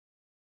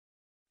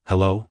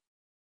Hello?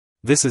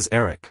 This is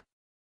Eric.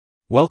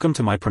 Welcome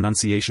to my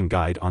pronunciation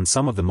guide on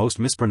some of the most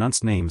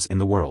mispronounced names in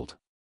the world.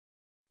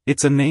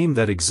 It's a name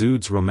that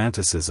exudes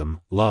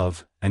romanticism,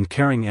 love, and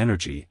caring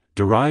energy,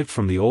 derived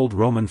from the old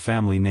Roman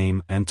family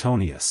name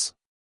Antonius.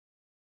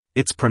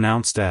 It's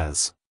pronounced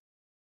as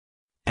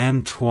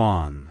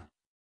Antoine,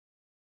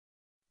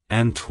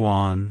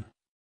 Antoine,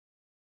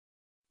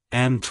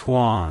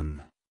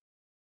 Antoine.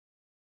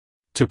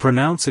 To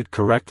pronounce it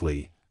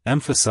correctly,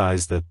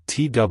 emphasize the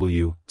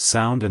TW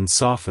sound and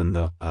soften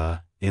the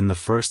in the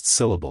first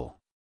syllable.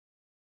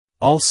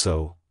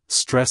 Also,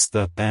 stress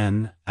the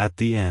N at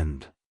the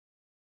end.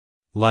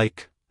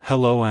 Like,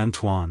 hello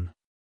Antoine.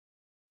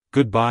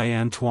 Goodbye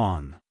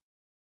Antoine.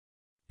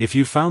 If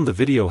you found the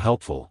video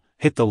helpful,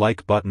 hit the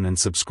like button and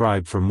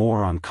subscribe for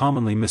more on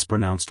commonly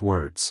mispronounced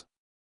words.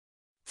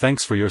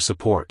 Thanks for your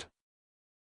support.